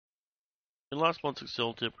In last month's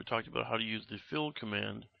Excel tip, we talked about how to use the fill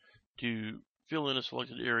command to fill in a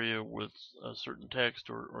selected area with a certain text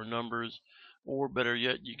or numbers, or better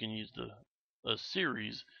yet, you can use a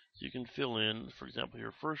series so you can fill in, for example,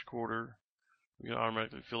 here first quarter. We can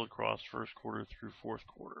automatically fill across first quarter through fourth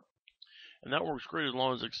quarter. And that works great as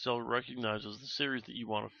long as Excel recognizes the series that you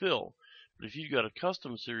want to fill. But if you've got a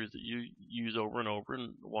custom series that you use over and over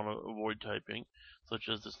and want to avoid typing, such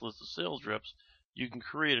as this list of sales reps, you can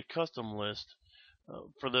create a custom list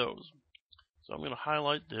for those. So I'm going to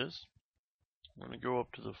highlight this. I'm going to go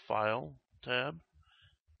up to the File tab.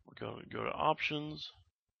 We're going to go to Options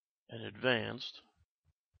and Advanced.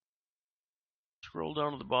 Scroll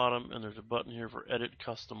down to the bottom and there's a button here for Edit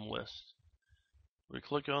Custom List. We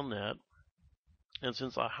click on that. And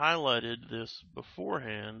since I highlighted this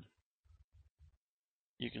beforehand,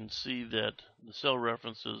 you can see that the cell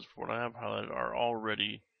references for what I have highlighted are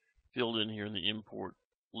already filled in here in the import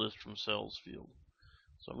list from cells field.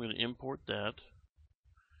 So I'm going to import that,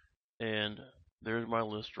 and there's my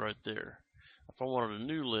list right there. If I wanted a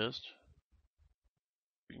new list,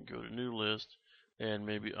 we can go to new list, and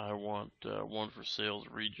maybe I want one for sales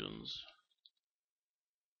regions.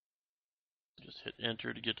 Just hit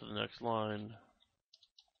enter to get to the next line.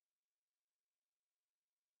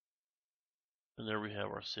 And there we have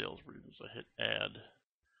our sales regions. I hit add,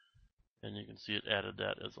 and you can see it added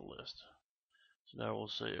that as a list. So now we'll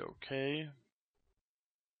say OK,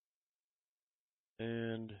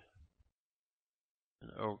 and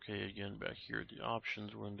OK again back here at the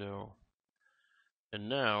options window. And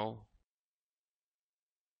now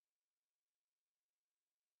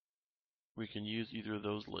we can use either of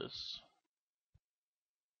those lists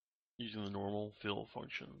using the normal fill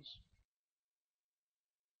functions.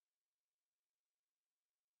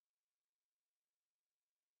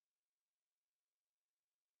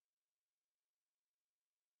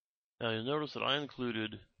 Now you'll notice that I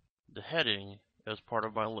included the heading as part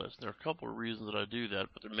of my list. There are a couple of reasons that I do that,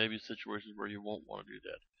 but there may be situations where you won't want to do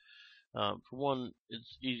that. For one,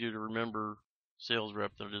 it's easier to remember sales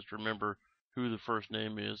rep than it is to remember who the first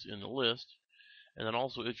name is in the list. And then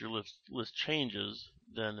also, if your list changes,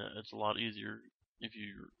 then it's a lot easier if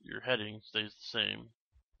your heading stays the same.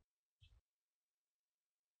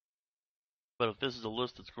 But if this is a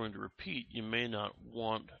list that's going to repeat, you may not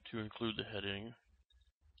want to include the heading.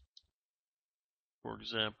 For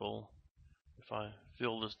example, if I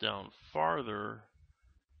fill this down farther,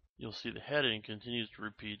 you'll see the heading continues to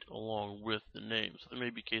repeat along with the name. So there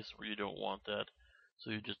may be cases where you don't want that,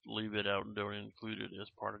 so you just leave it out and don't include it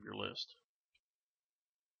as part of your list.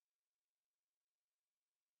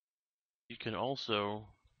 You can also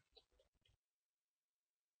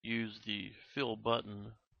use the fill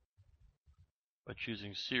button by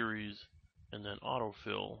choosing series and then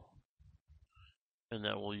autofill, and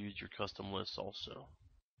that will use your custom lists also.